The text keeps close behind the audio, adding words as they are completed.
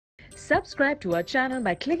Subscribe to our channel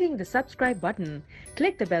by clicking the subscribe button.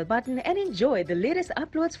 Click the bell button and enjoy the latest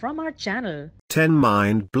uploads from our channel. 10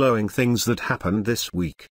 mind-blowing things that happened this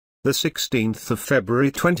week. The 16th of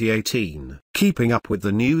February 2018. Keeping up with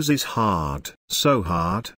the news is hard. So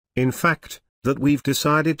hard, in fact, that we've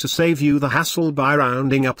decided to save you the hassle by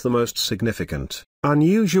rounding up the most significant,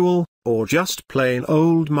 unusual, or just plain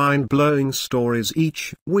old mind-blowing stories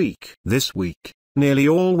each week. This week, nearly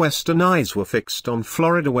all Western eyes were fixed on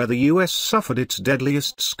Florida, where the U.S. suffered its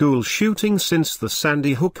deadliest school shooting since the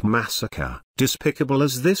Sandy Hook massacre. Despicable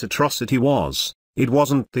as this atrocity was, it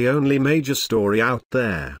wasn't the only major story out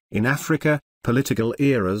there. In Africa, political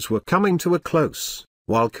eras were coming to a close,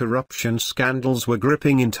 while corruption scandals were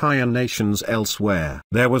gripping entire nations elsewhere.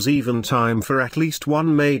 There was even time for at least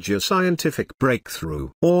one major scientific breakthrough.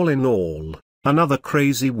 All in all, another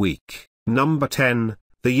crazy week. Number 10.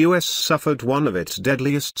 The U.S. suffered one of its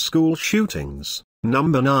deadliest school shootings.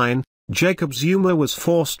 Number 9. Jacob Zuma was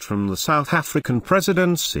forced from the South African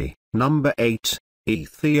presidency. Number 8.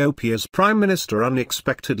 Ethiopia's prime minister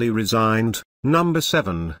unexpectedly resigned. Number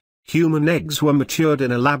 7. Human eggs were matured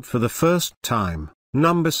in a lab for the first time.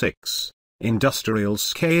 Number 6.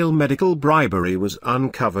 Industrial-scale medical bribery was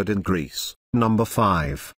uncovered in Greece. Number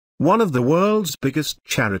 5. One of the world's biggest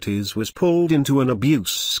charities was pulled into an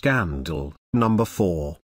abuse scandal. Number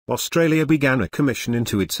 4. Australia began a commission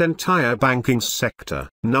into its entire banking sector.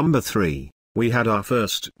 Number 3. We had our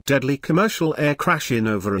first deadly commercial air crash in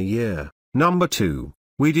over a year. Number 2.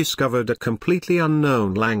 We discovered a completely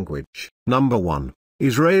unknown language. Number 1.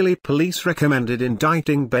 Israeli police recommended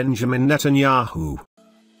indicting Benjamin Netanyahu.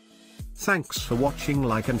 Thanks for watching.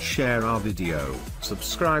 Like and share our video.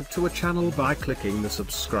 Subscribe to our channel by clicking the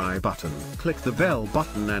subscribe button. Click the bell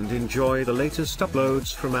button and enjoy the latest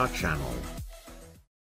uploads from our channel.